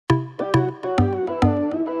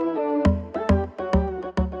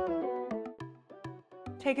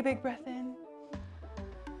Take a big breath in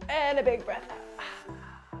and a big breath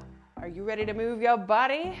out. Are you ready to move your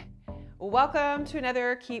body? Welcome to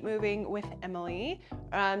another Keep Moving with Emily.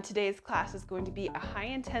 Today's class is going to be a high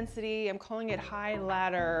intensity, I'm calling it high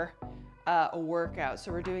ladder workout.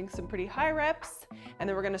 So we're doing some pretty high reps and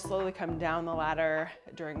then we're going to slowly come down the ladder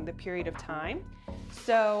during the period of time.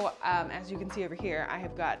 So as you can see over here, I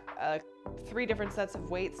have got 3 different sets of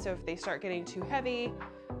weights. So if they start getting too heavy,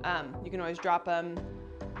 you can always drop them.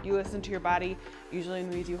 You listen to your body. Usually when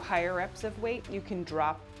we do higher reps of weight, you can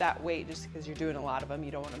drop that weight just because you're doing a lot of them. You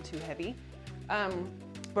don't want them too heavy. But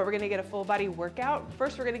we're gonna get a full body workout.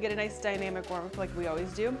 First, we're gonna get a nice dynamic warm up like we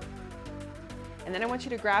always do. And then I want you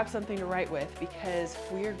to grab something to write with because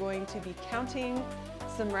we are going to be counting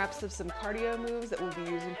some reps of some cardio moves that we'll be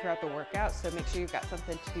using throughout the workout. So make sure you've got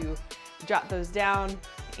something to jot those down.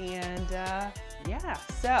 And yeah,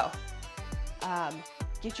 so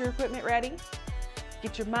get your equipment ready.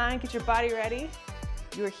 Get your mind, get your body ready.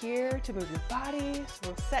 You're here to move your body. So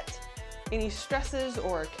we'll set any stresses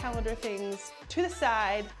or calendar things to the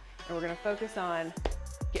side and we're gonna focus on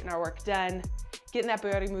getting our work done, getting that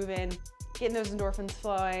body moving, getting those endorphins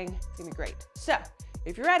flowing. It's gonna be great. So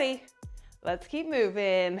if you're ready, let's keep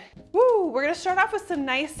moving. Woo, we're gonna start off with some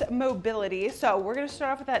nice mobility. So we're gonna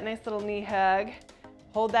start off with that nice little knee hug.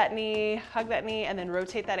 Hold that knee, hug that knee, and then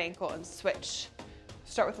rotate that ankle and switch.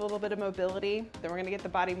 Start with a little bit of mobility, then we're gonna get the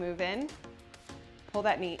body moving. Pull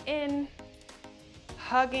that knee in,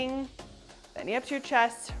 hugging, that knee up to your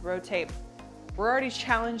chest, rotate. We're already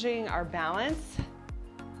challenging our balance,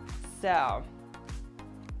 so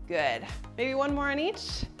good. Maybe one more on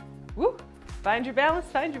each. Woo, find your balance,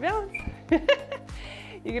 find your balance.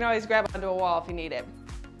 You can always grab onto a wall if you need it.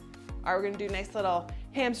 All right, we're gonna do a nice little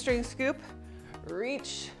hamstring scoop,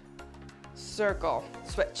 reach, circle,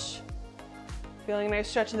 switch. Feeling a nice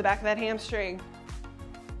stretch in the back of that hamstring.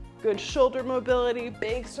 Good shoulder mobility,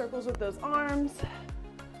 big circles with those arms.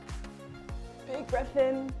 Big breath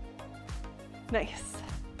in. Nice.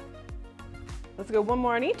 Let's go one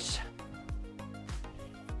more on each.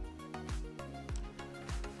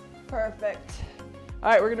 Perfect. All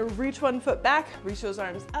right, we're gonna reach one foot back, reach those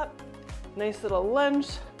arms up. Nice little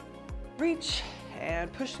lunge, reach,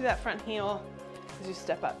 and push through that front heel as you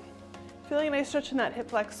step up. Feeling a nice stretch in that hip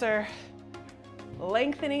flexor.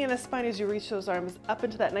 Lengthening in the spine as you reach those arms up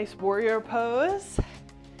into that nice warrior pose.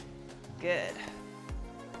 Good.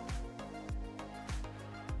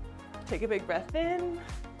 Take a big breath in.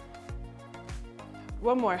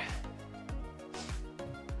 One more.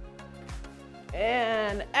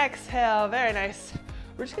 And exhale, very nice.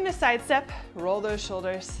 We're just gonna side step, roll those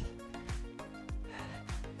shoulders.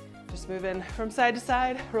 Just moving from side to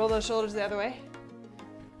side, roll those shoulders the other way.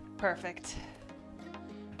 Perfect.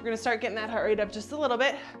 We're gonna start getting that heart rate up just a little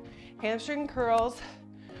bit. Hamstring curls,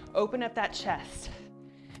 open up that chest.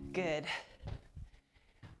 Good.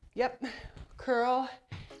 Yep, curl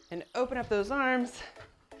and open up those arms.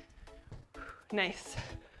 Nice.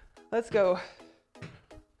 Let's go.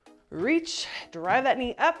 Reach, drive that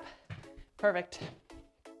knee up. Perfect.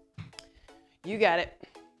 You got it.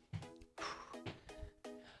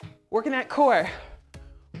 Working that core,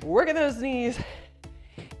 working those knees.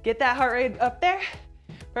 Get that heart rate up there.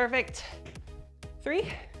 Perfect. 3,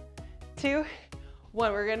 2,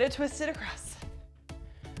 1. We're gonna twist it across.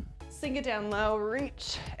 Sink it down low,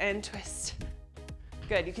 reach and twist.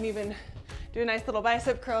 Good, you can even do a nice little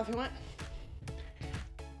bicep curl if you want.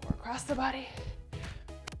 Or across the body.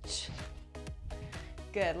 Reach.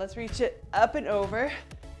 Good, let's reach it up and over.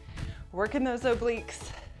 Working those obliques.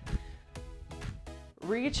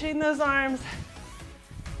 Reaching those arms.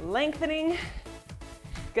 Lengthening.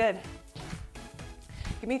 Good.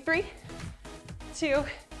 Give me 3, 2,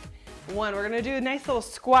 1. We're gonna do nice little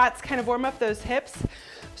squats, kind of warm up those hips.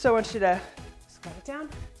 So I want you to squat it down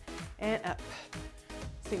and up.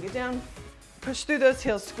 Sink it down, push through those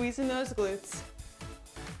heels, squeezing those glutes.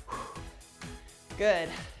 Good.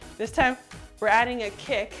 This time we're adding a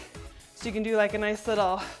kick. So you can do like a nice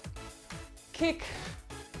little kick,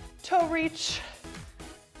 toe reach.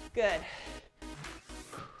 Good.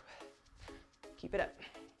 Keep it up.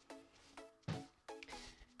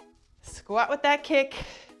 Squat with that kick.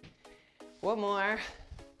 One more.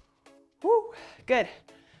 Woo, good.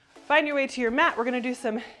 Find your way to your mat. We're gonna do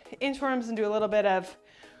some inchworms and do a little bit of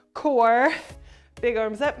core. Big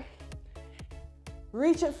arms up.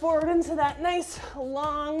 Reach it forward into that nice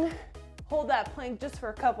long, hold that plank just for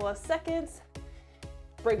a couple of seconds.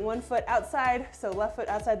 Bring one foot outside, so left foot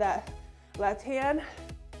outside that left hand.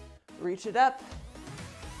 Reach it up,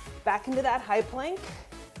 back into that high plank.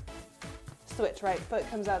 Switch, right foot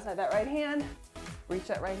comes outside that right hand. Reach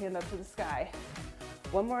that right hand up to the sky.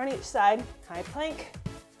 One more on each side. High plank,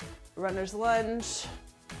 runner's lunge.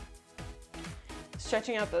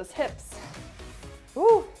 Stretching out those hips.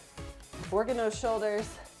 Woo! Working those shoulders.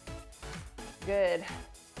 Good.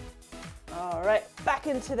 All right, back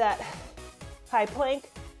into that high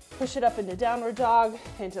plank. Push it up into downward dog,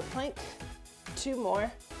 into plank. 2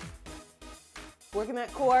 more. Working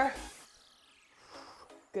that core.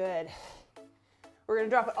 Good. We're gonna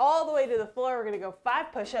drop it all the way to the floor. We're gonna go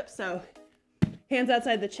 5 push-ups. So hands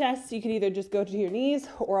outside the chest. You can either just go to your knees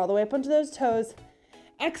or all the way up onto those toes.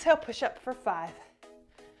 Exhale, push up for 5.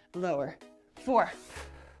 Lower. 4.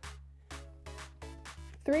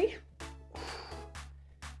 3.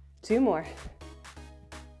 2 more.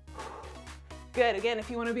 Good. Again, if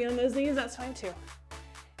you want to be on those knees, that's fine too.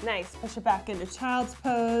 Nice. Push it back into child's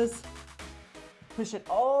pose. Push it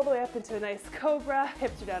all the way up into a nice cobra.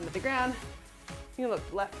 Hips are down to the ground. You can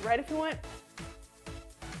look left, right if you want.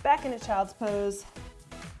 Back into child's pose.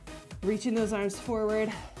 Reaching those arms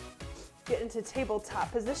forward. Get into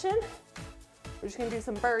tabletop position. We're just gonna do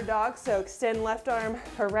some bird dog. So extend left arm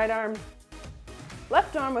or right arm,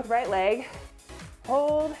 left arm with right leg.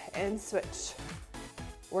 Hold and switch.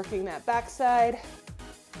 Working that backside,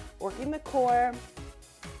 working the core.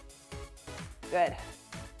 Good.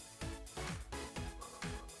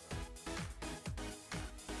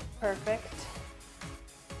 Perfect.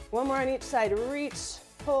 One more on each side. Reach,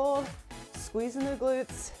 hold, squeeze in the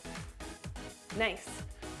glutes. Nice.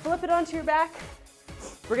 Flip it onto your back.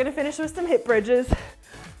 We're gonna finish with some hip bridges.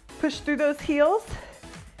 Push through those heels.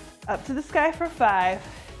 Up to the sky for 5.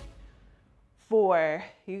 4.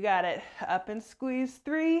 You got it. Up and squeeze.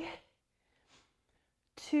 3,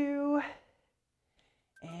 2,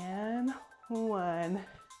 and 1.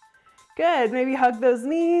 Good. Maybe hug those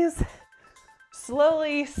knees.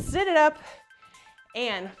 Slowly sit it up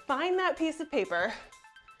and find that piece of paper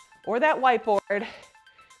or that whiteboard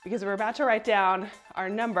because we're about to write down our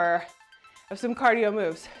number of some cardio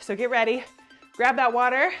moves. So get ready, grab that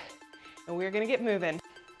water, and we're gonna get moving.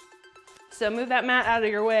 So move that mat out of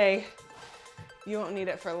your way. You won't need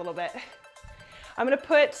it for a little bit. I'm gonna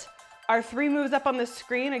put our 3 moves up on the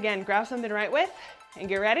screen. Again, grab something to write with and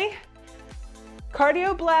get ready.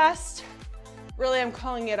 Cardio blast. Really, I'm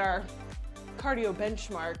calling it our cardio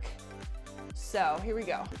benchmark. So here we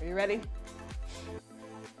go. Are you ready?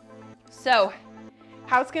 So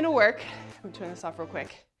how it's gonna work, let me turn this off real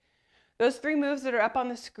quick. Those 3 moves that are up on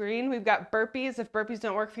the screen, we've got burpees. If burpees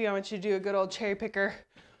don't work for you, I want you to do a good old cherry picker.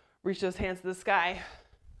 Reach those hands to the sky.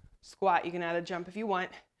 Squat, you can add a jump if you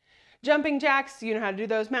want. Jumping jacks, you know how to do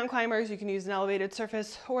those. Mountain climbers, you can use an elevated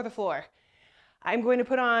surface or the floor. I'm going to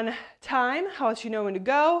put on time. I'll let you know when to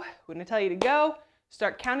go. When I tell you to go,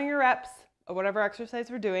 start counting your reps of whatever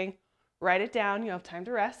exercise we're doing. Write it down, you'll have time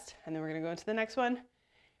to rest, and then we're gonna go into the next one.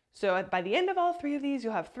 So by the end of all 3 of these,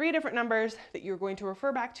 you'll have 3 different numbers that you're going to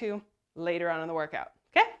refer back to later on in the workout,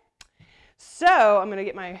 okay? So I'm gonna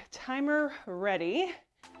get my timer ready.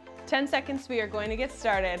 10 seconds, we are going to get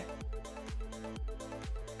started.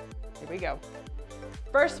 Here we go.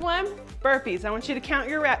 First one, burpees. I want you to count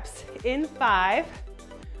your reps in 5,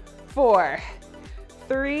 4,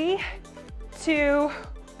 3, 2,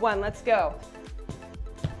 1. Let's go.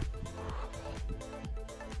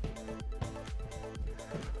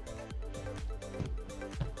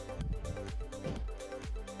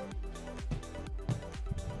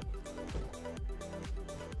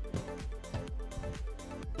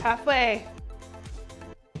 Halfway.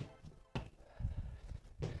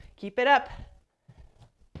 Keep it up.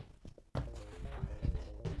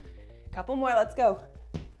 Couple more, let's go.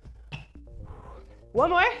 One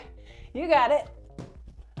more, you got it.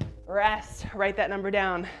 Rest, write that number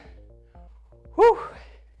down. Whew.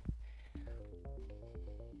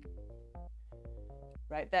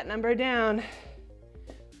 Write that number down.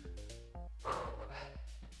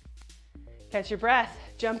 Catch your breath,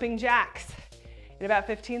 jumping jacks in about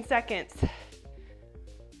 15 seconds.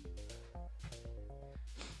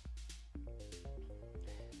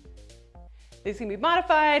 These can be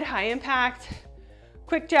modified, high impact,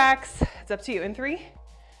 quick jacks. It's up to you. In 3,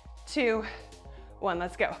 2, 1,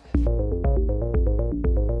 let's go.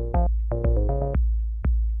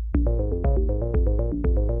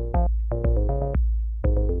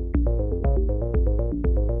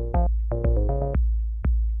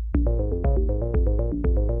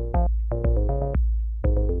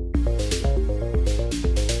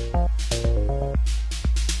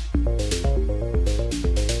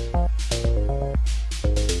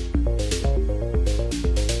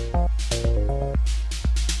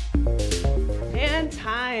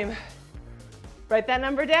 Write that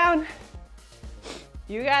number down.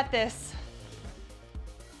 You got this.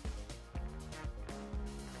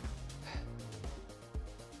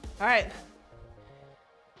 All right.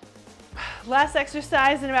 Last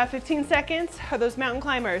exercise in about 15 seconds are those mountain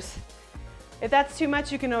climbers. If that's too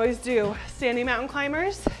much, you can always do standing mountain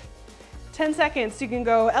climbers. 10 seconds, you can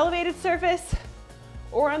go elevated surface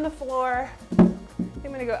or on the floor. I'm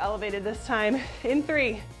gonna go elevated this time. In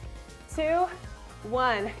 3, 2,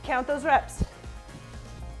 1. Count those reps.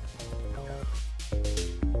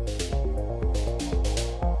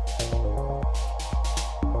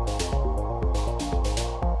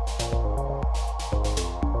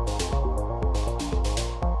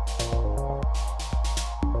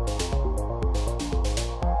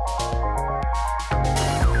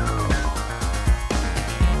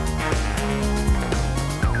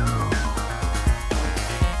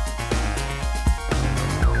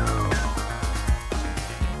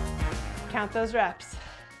 Count those reps.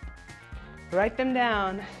 Write them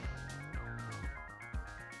down.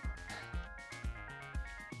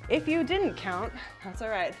 If you didn't count, that's all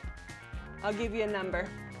right. I'll give you a number.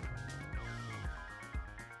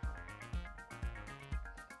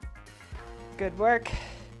 Good work.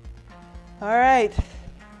 All right.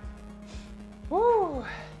 Woo.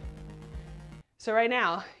 So right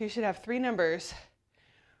now, you should have 3 numbers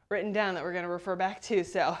written down that we're going to refer back to,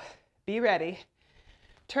 so be ready.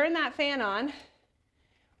 Turn that fan on.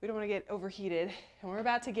 We don't want to get overheated. And we're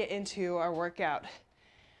about to get into our workout.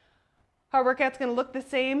 Our workout's going to look the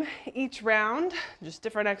same each round, just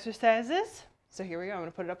different exercises. So here we go. I'm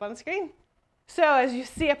going to put it up on the screen. So as you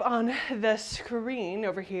see up on the screen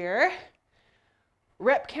over here,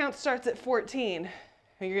 rep count starts at 14.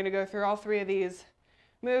 And you're going to go through all 3 of these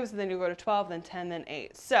moves, and then you go to 12, then 10, then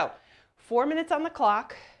 8. So 4 minutes on the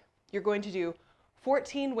clock. You're going to do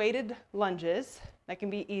 14 weighted lunges. That can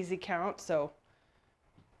be easy count, so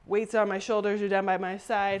weights on my shoulders are down by my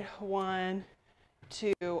side. 1,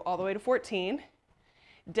 2, all the way to 14.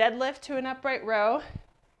 Deadlift to an upright row.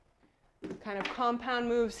 Kind of compound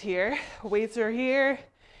moves here. Weights are here,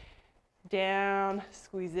 down,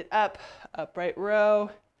 squeeze it up, upright row.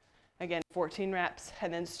 Again, 14 reps.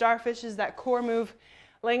 And then starfish is that core move,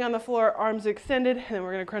 laying on the floor, arms extended, and then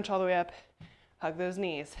we're gonna crunch all the way up, hug those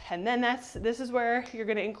knees. And then this is where you're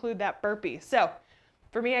gonna include that burpee. So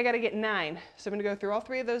for me, I gotta get 9. So I'm gonna go through all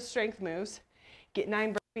 3 of those strength moves, get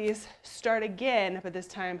 9 burpees, start again, but this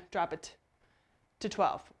time drop it to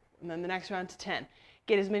 12. And then the next round to 10.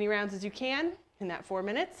 Get as many rounds as you can in that 4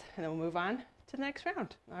 minutes, and then we'll move on to the next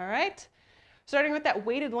round. All right? Starting with that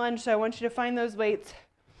weighted lunge, so I want you to find those weights.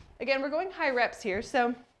 Again, we're going high reps here,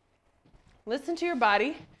 so listen to your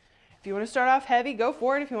body. If you wanna start off heavy, go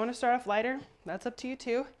for it. If you wanna start off lighter, that's up to you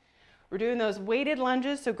too. We're doing those weighted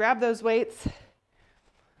lunges, so grab those weights.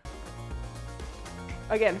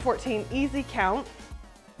 Again, 14, easy count.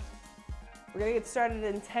 We're gonna get started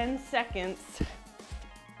in 10 seconds.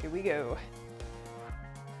 Here we go.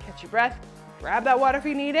 Catch your breath, grab that water if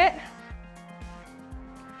you need it.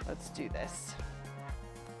 Let's do this.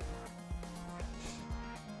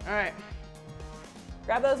 All right,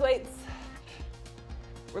 grab those weights.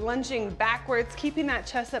 We're lunging backwards, keeping that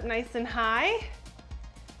chest up nice and high.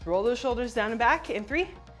 Roll those shoulders down and back in 3,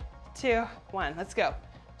 2, 1, let's go.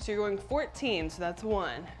 So you're going 14, so that's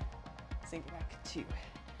 1. Sink back, 2.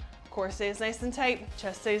 Core stays nice and tight,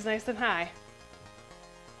 chest stays nice and high.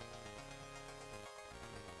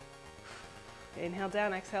 Inhale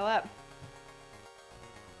down, exhale up.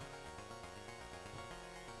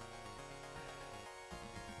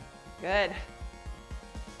 Good.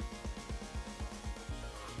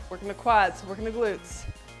 Working the quads, working the glutes.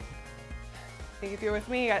 I think if you're with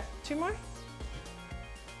me, you got 2 more.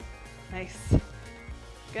 Nice.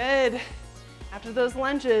 Good. After those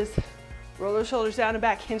lunges, roll those shoulders down and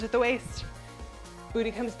back, hinge at the waist. Booty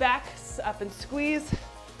comes back, up and squeeze.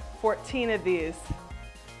 14 of these.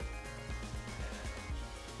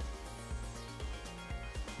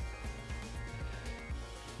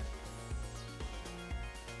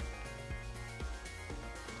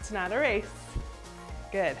 It's not a race.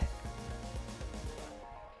 Good. You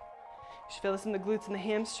should feel this in the glutes and the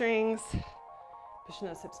hamstrings. Pushing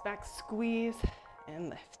those hips back, squeeze and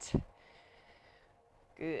lift.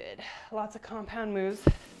 Good. Lots of compound moves.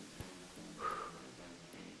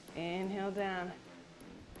 Inhale down.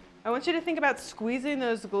 I want you to think about squeezing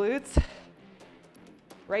those glutes.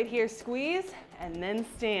 Right here, squeeze, and then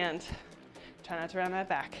stand. Try not to round that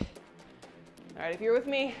back. All right, if you're with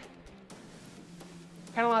me,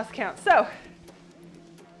 kind of lost count. So,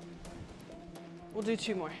 we'll do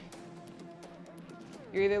 2 more.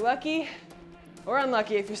 You're either lucky or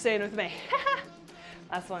unlucky if you're staying with me.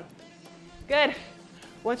 Last one. Good.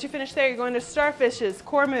 Once you finish there, you're going to starfishes,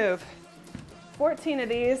 core move. 14 of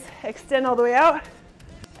these. Extend all the way out.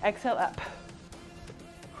 Exhale up.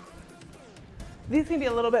 These can be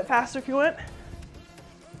a little bit faster if you want.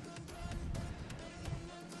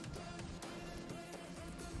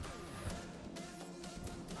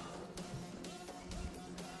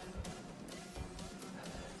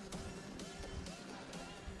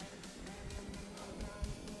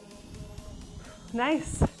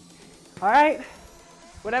 Nice. All right.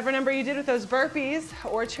 Whatever number you did with those burpees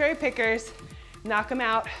or cherry pickers, knock them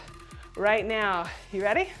out right now. You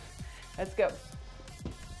ready? Let's go.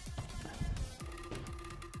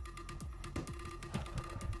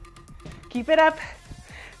 Keep it up.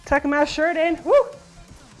 Tuck my shirt in. Woo!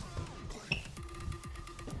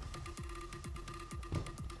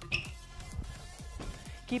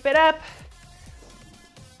 Keep it up.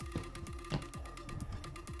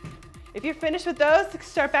 If you're finished with those,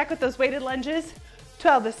 start back with those weighted lunges.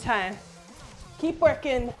 12 this time. Keep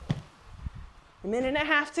working. A minute and a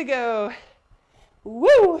half to go.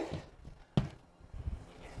 Woo!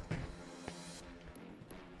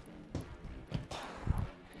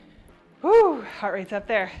 Woo! Heart rate's up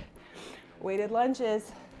there. Weighted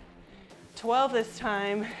lunges. 12 this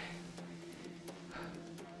time.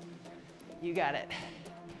 You got it.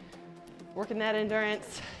 Working that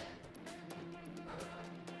endurance.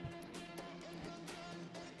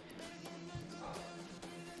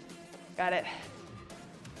 Got it.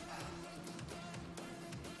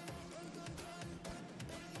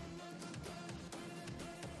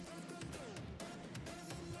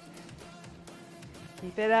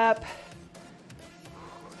 Keep it up.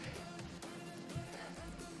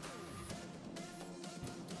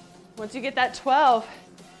 Once you get that 12,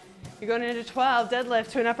 you're going into 12, deadlift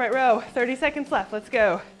to an upright row. 30 seconds left, let's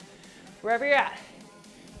go. Wherever you're at,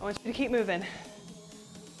 I want you to keep moving.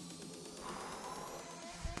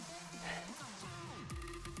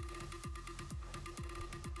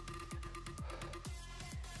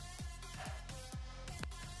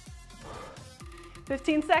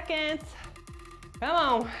 $15 seconds. Come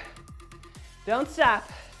on. Don't stop.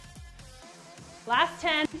 Last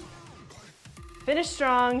 10. Finish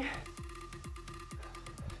strong.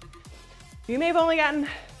 You may have only gotten,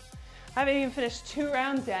 I haven't even finished 2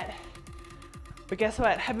 rounds yet. But guess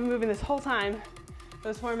what? I've been moving this whole time.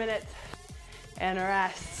 Those 4 minutes and a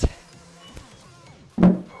rest.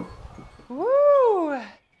 Woo!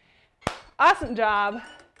 Awesome job.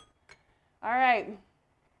 All right.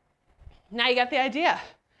 Now you got the idea.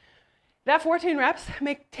 That 14 reps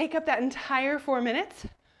may take up that entire 4 minutes,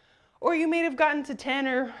 or you may have gotten to 10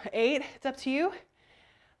 or 8, it's up to you.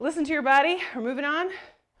 Listen to your body, we're moving on.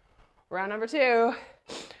 Round number 2.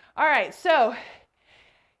 All right, so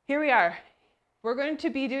here we are. We're going to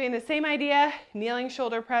be doing the same idea, kneeling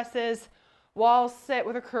shoulder presses, wall sit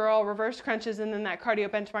with a curl, reverse crunches, and then that cardio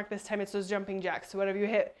benchmark. This time it's those jumping jacks. So whatever you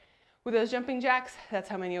hit with those jumping jacks, that's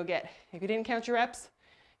how many you'll get. If you didn't count your reps,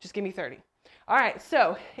 just give me 30. All right,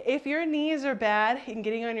 so if your knees are bad and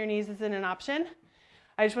getting on your knees isn't an option,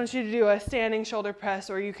 I just want you to do a standing shoulder press,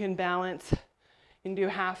 or you can balance and do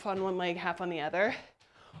half on one leg, half on the other.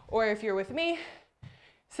 Or if you're with me,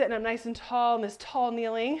 sitting up nice and tall in this tall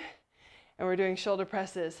kneeling, and we're doing shoulder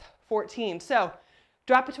presses, 14. So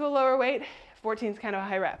drop it to a lower weight, 14 is kind of a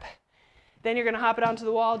high rep. Then you're gonna hop it onto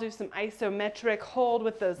the wall, do some isometric hold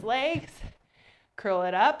with those legs, curl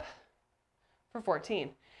it up for 14.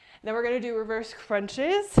 Then we're gonna do reverse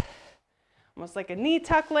crunches, almost like a knee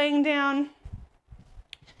tuck laying down.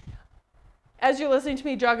 As you're listening to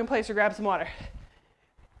me, jog in place or grab some water.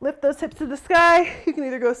 Lift those hips to the sky. You can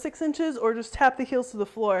either go 6 inches or just tap the heels to the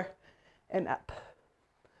floor and up.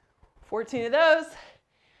 14 of those.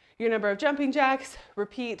 Your number of jumping jacks.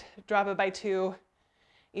 Repeat, drop it by 2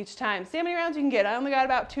 each time. See how many rounds you can get. I only got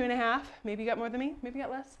about 2.5. Maybe you got more than me, maybe you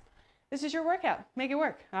got less. This is your workout. Make it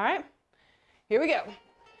work, all right? Here we go.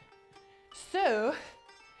 So,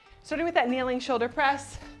 starting with that kneeling shoulder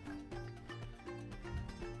press.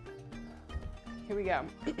 Here we go.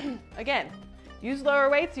 Again, use lower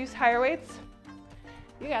weights, use higher weights.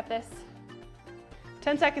 You got this.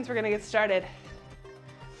 10 seconds, we're gonna get started.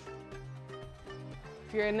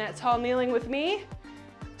 If you're in that tall kneeling with me,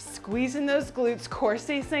 squeezing those glutes, core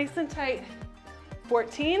stays nice and tight.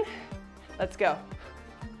 14, let's go.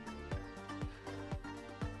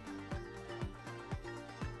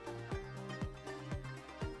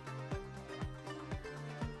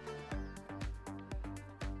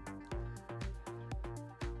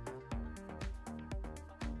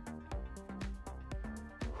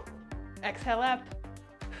 Exhale up,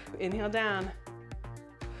 inhale down.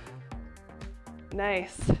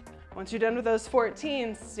 Nice. Once you're done with those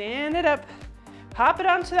 14, stand it up, hop it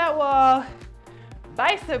onto that wall.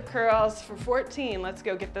 Bicep curls for 14. Let's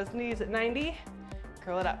go, get those knees at 90,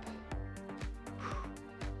 curl it up.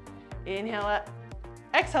 Inhale up,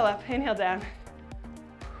 exhale up, inhale down.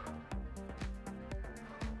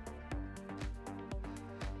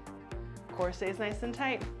 Core stays nice and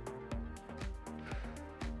tight.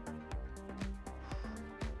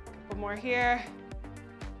 Couple more here.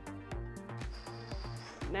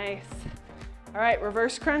 Nice. All right,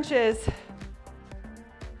 reverse crunches.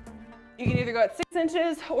 You can either go at 6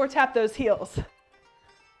 inches or tap those heels.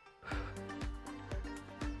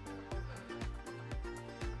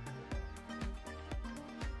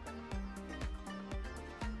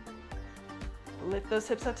 Lift those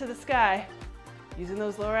hips up to the sky, using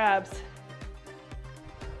those lower abs.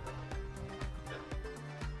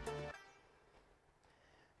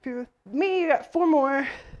 If you're with me, you got 4 more.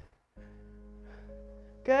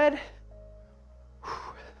 Good.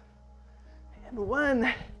 And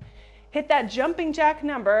 1. Hit that jumping jack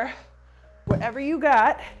number, whatever you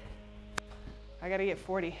got. I gotta get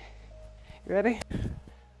 40. You ready?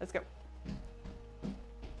 Let's go.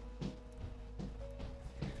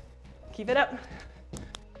 Keep it up.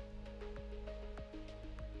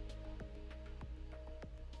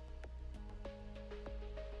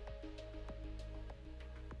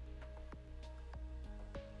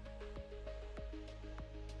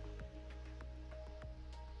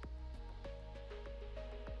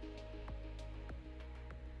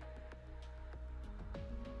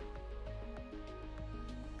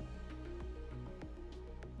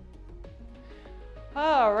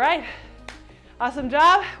 All right, awesome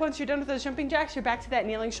job. Once you're done with those jumping jacks, you're back to that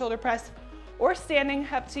kneeling shoulder press or standing,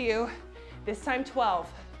 up to you. This time 12.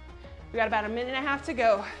 We got about 1.5 minutes to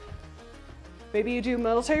go. Maybe you do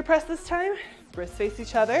military press this time. Wrists face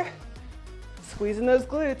each other. Squeezing those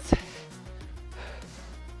glutes.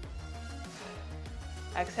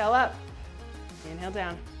 Exhale up, inhale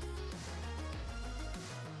down.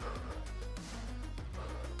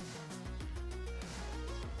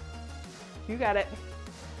 You got it.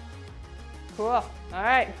 Cool. All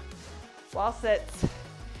right. Wall sits.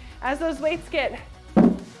 As those weights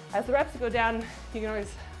as the reps go down, you can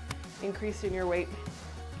always increase in your weight.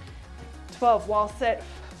 12, wall sit,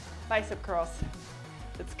 bicep curls.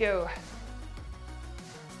 Let's go.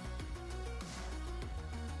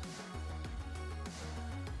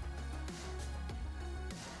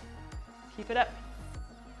 Keep it up.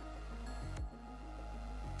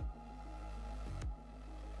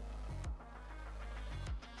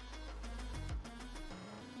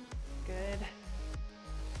 Good.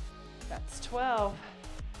 That's 12.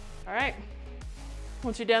 All right.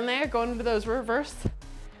 Once you're done there, go into those reverse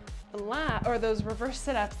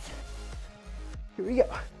sit-ups. Here we go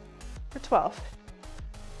for 12.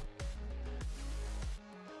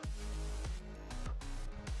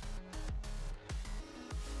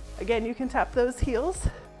 Again, you can tap those heels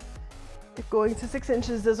if going to 6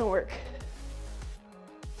 inches doesn't work.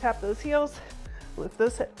 Tap those heels, lift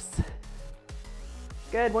those hips.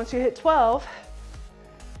 Good, once you hit 12,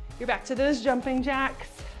 you're back to those jumping jacks.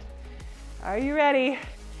 Are you ready?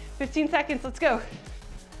 15 seconds, let's go.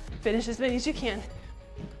 Finish as many as you can.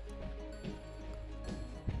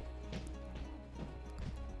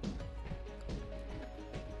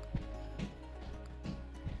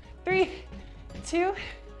 Three, 2,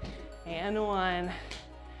 and 1.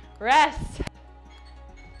 Rest.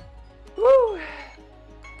 Woo.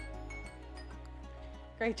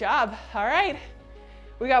 Great job. All right.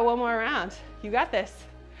 We got one more round. You got this.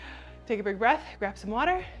 Take a big breath, grab some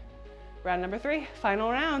water. Round number 3,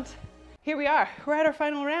 final round. Here we are. We're at our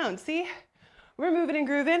final round. See? We're moving and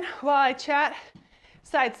grooving while I chat.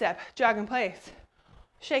 Side step, jog in place.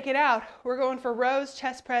 Shake it out. We're going for rows,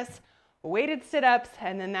 chest press, weighted sit-ups,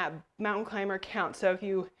 and then that mountain climber count. So if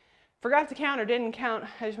you forgot to count or didn't count,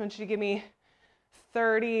 I just want you to give me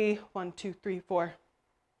 30, 1, 2, 3, 4.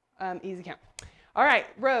 Easy count. All right,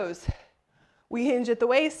 rows. We hinge at the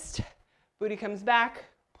waist, booty comes back,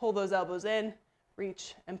 pull those elbows in,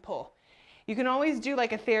 reach and pull. You can always do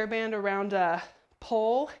like a TheraBand around a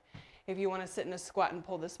pole if you want to sit in a squat and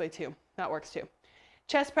pull this way too. That works too.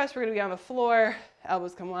 Chest press, we're going to be on the floor,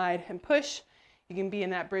 elbows come wide and push. You can be in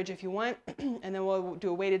that bridge if you want, and then we'll do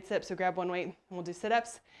a weighted sit, so grab one weight and we'll do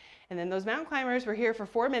sit-ups. And then those mountain climbers, we're here for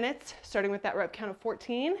 4 minutes, starting with that rep count of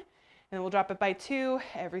 14, and then we'll drop it by 2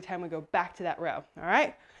 every time we go back to that row. All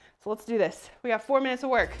right, so let's do this. We got 4 minutes of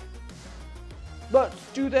work.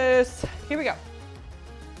 Let's do this. Here we go.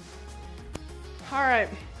 All right,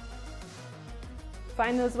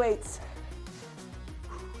 find those weights.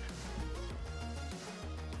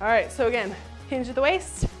 All right, so again, hinge at the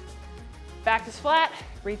waist, back is flat,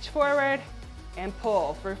 reach forward, and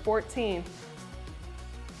pull for 14.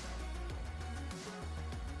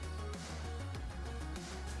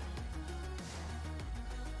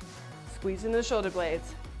 Squeezing the shoulder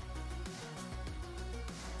blades.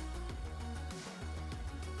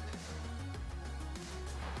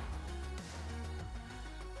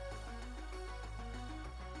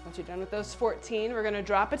 Once you're done with those 14, we're gonna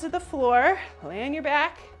drop it to the floor, lay on your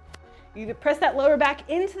back. You either press that lower back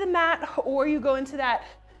into the mat or you go into that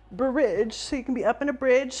bridge. So you can be up in a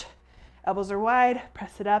bridge, elbows are wide,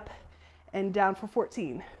 press it up and down for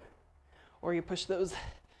 14. Or you push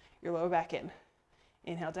your lower back in.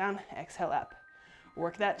 Inhale down, exhale up.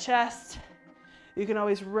 Work that chest. You can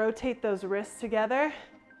always rotate those wrists together,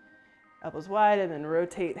 elbows wide, and then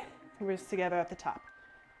rotate the wrists together at the top.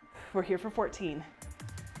 We're here for 14.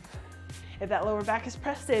 If that lower back is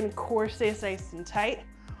pressed in, core stays nice and tight,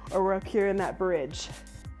 or we're up here in that bridge.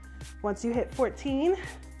 Once you hit 14,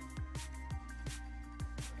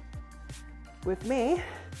 with me,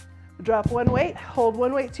 drop one weight, hold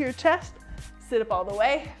one weight to your chest, sit up all the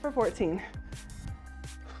way for 14.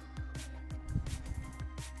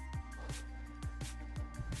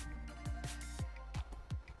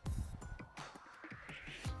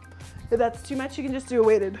 If that's too much, you can just do a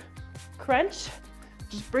weighted crunch.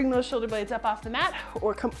 Just bring those shoulder blades up off the mat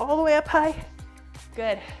or come all the way up high.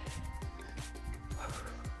 Good.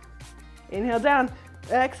 Inhale down,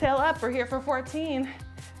 exhale up. We're here for 14.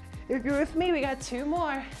 If you're with me, we got 2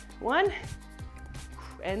 more. 1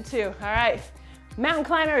 and 2. All right, mountain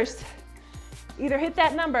climbers. Either hit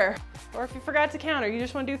that number, or if you forgot to count or you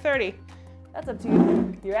just want to do 30, that's up to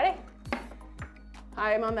you. You ready?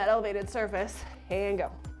 I am on that elevated surface, and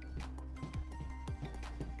go.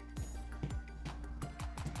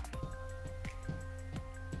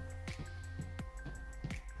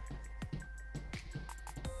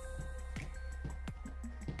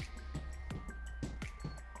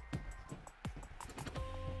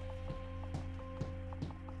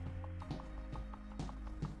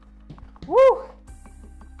 Woo!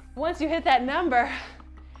 Once you hit that number,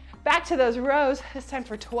 back to those rows. It's time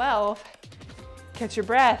for 12. Catch your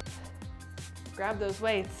breath. Grab those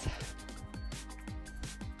weights.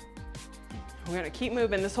 We're gonna keep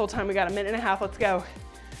moving this whole time. We got a minute and a half. Let's go.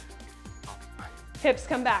 Hips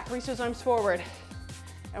come back. Reach those arms forward.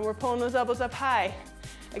 And we're pulling those elbows up high.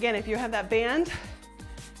 Again, if you have that band,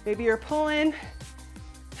 maybe you're pulling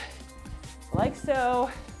like so.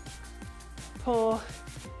 Pull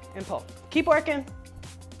and pull. Keep working.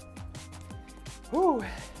 Woo.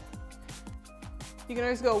 You can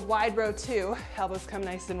always go wide row 2. Elbows come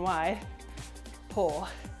nice and wide. Pull.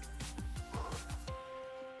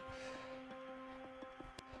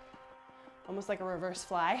 Almost like a reverse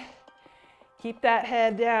fly. Keep that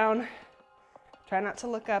head down. Try not to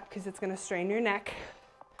look up because it's going to strain your neck.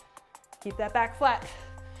 Keep that back flat.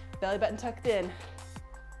 Belly button tucked in.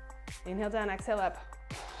 Inhale down, exhale up.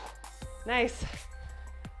 Nice.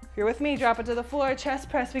 If you're with me, drop it to the floor, chest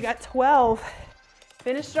press. We got 12.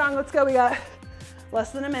 Finish strong, let's go. We got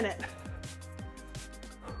less than a minute.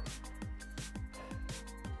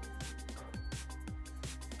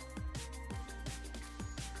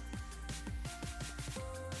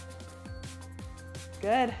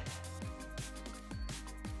 Good.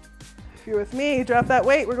 If you're with me, drop that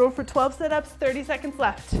weight. We're going for 12 sit-ups, 30 seconds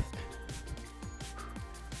left.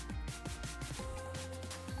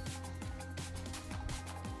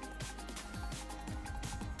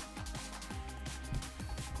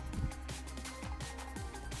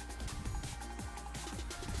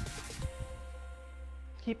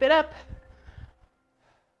 Keep it up.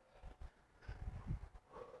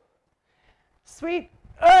 Sweet.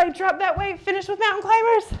 All right, drop that weight. Finish with mountain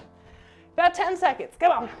climbers. About 10 seconds.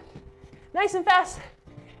 Come on. Nice and fast.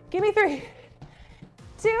 Give me 3,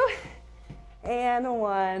 2, and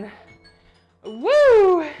 1.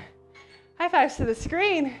 Woo! High fives to the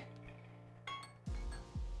screen.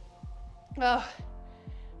 Oh,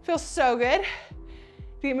 feels so good.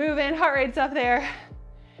 Keep moving. Heart rate's up there.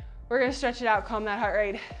 We're gonna stretch it out, calm that heart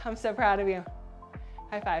rate. I'm so proud of you.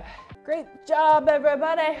 High five. Great job,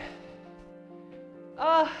 everybody.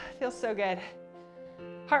 Oh, feels so good.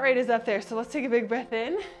 Heart rate is up there, so let's take a big breath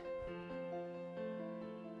in.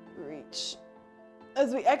 Reach.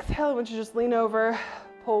 As we exhale, I want you to just lean over,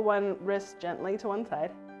 pull one wrist gently to one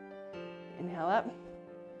side. Inhale up,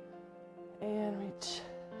 and reach.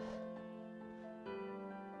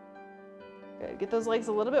 Good, get those legs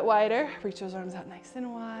a little bit wider. Reach those arms out nice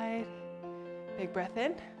and wide. Big breath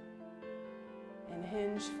in. And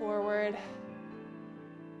hinge forward.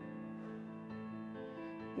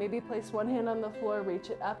 Maybe place one hand on the floor, reach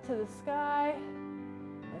it up to the sky.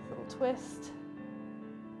 Nice little twist.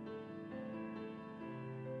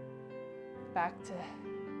 Back to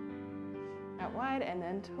out wide and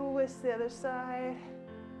then twist the other side.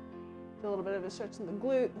 Do a little bit of a stretch in the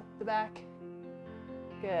glute, the back.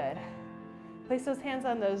 Good. Place those hands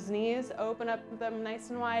on those knees, open up them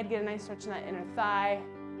nice and wide, get a nice stretch in that inner thigh.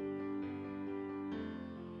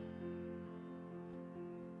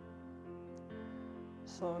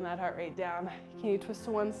 Slowing that heart rate down. Can you twist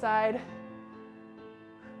to one side?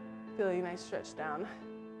 Feeling a nice stretch down.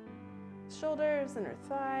 Shoulders, inner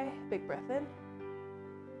thigh, big breath in.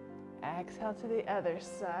 Exhale to the other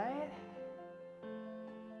side.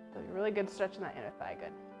 Feeling a really good stretch in that inner thigh,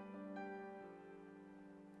 good.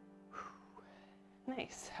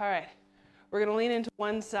 Nice, all right. We're gonna lean into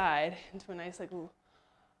one side, into a nice like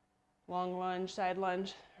long lunge, side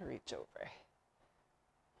lunge, reach over.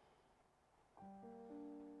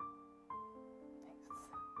 Nice.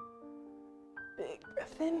 Big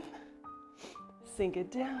breath in, sink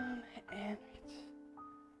it down, and reach.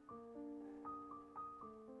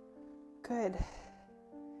 Good.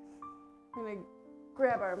 We're gonna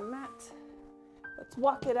grab our mat. Let's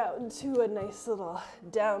walk it out into a nice little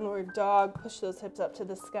downward dog. Push those hips up to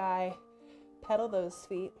the sky. Pedal those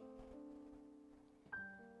feet.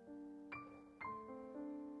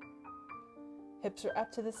 Hips are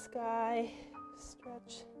up to the sky.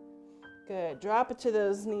 Stretch. Good. Drop it to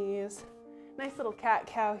those knees. Nice little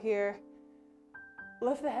cat-cow here.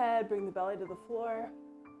 Lift the head, bring the belly to the floor.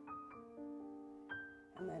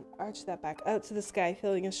 And then arch that back out to the sky,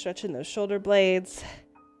 feeling a stretch in those shoulder blades.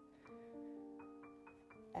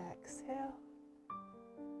 Exhale.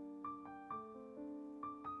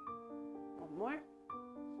 One more.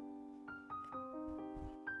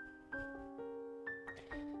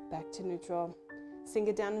 Back to neutral. Sink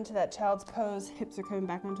it down into that child's pose. Hips are coming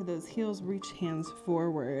back onto those heels. Reach hands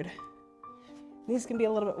forward. Knees can be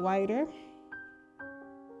a little bit wider.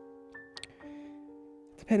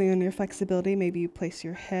 Depending on your flexibility, maybe you place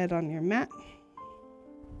your head on your mat.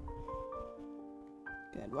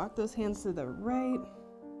 Good. Walk those hands to the right.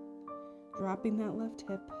 Dropping that left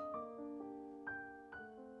hip.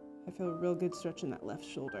 I feel a real good stretch in that left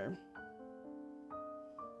shoulder.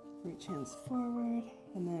 Reach hands forward,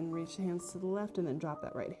 and then reach the hands to the left, and then drop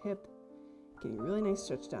that right hip. Getting a really nice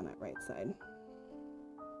stretch down that right side.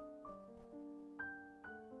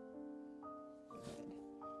 Good.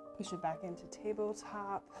 Push it back into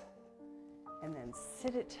tabletop, and then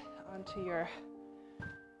sit it onto your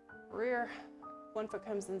rear. One foot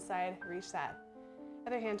comes inside, reach that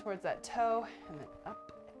other hand towards that toe, and then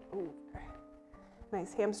up and over.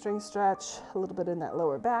 Nice hamstring stretch, a little bit in that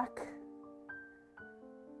lower back.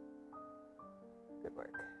 Good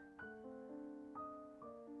work.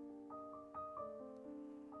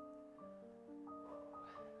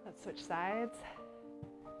 Let's switch sides.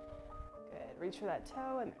 Good, reach for that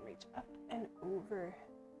toe and then reach up and over.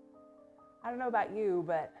 I don't know about you,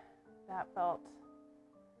 but that felt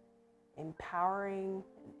empowering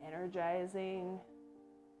and energizing.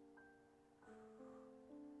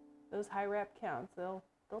 Those high rep counts, they'll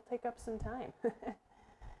take up some time.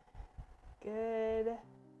 Good.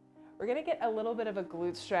 We're gonna get a little bit of a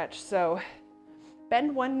glute stretch. So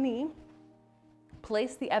bend one knee,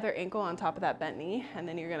 place the other ankle on top of that bent knee, and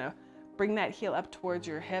then you're gonna bring that heel up towards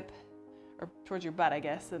your hip, or towards your butt, I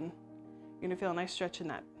guess, and you're gonna feel a nice stretch in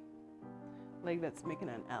that leg that's making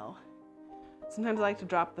an L. Sometimes I like to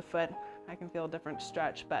drop the foot. I can feel a different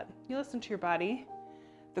stretch, but you listen to your body.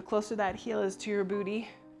 The closer that heel is to your booty,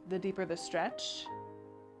 the deeper the stretch.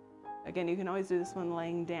 Again, you can always do this one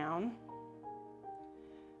laying down.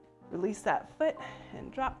 Release that foot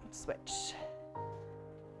and drop, switch.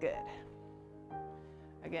 Good.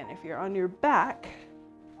 Again, if you're on your back,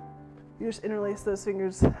 you just interlace those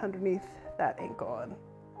fingers underneath that ankle. And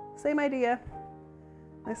same idea.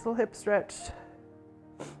 Nice little hip stretch.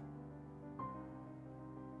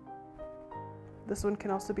 This one can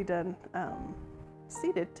also be done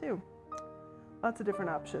seated too. Lots of different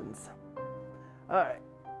options. All right,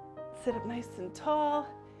 sit up nice and tall.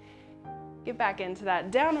 Get back into that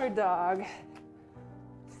downward dog.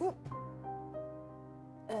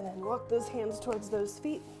 And then walk those hands towards those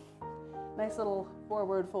feet. Nice little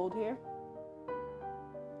forward fold here.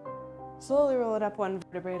 Slowly roll it up one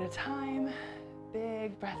vertebrae at a time.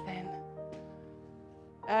 Big breath in.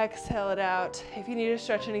 Exhale it out. If you need to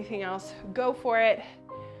stretch anything else, go for it.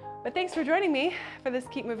 But thanks for joining me for this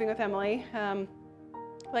Keep Moving with Emily.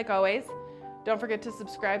 Like always, don't forget to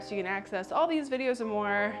subscribe so you can access all these videos and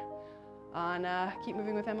more on Keep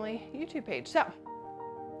Moving with Emily YouTube page. So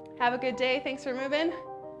have a good day. Thanks for moving.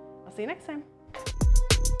 I'll see you next time.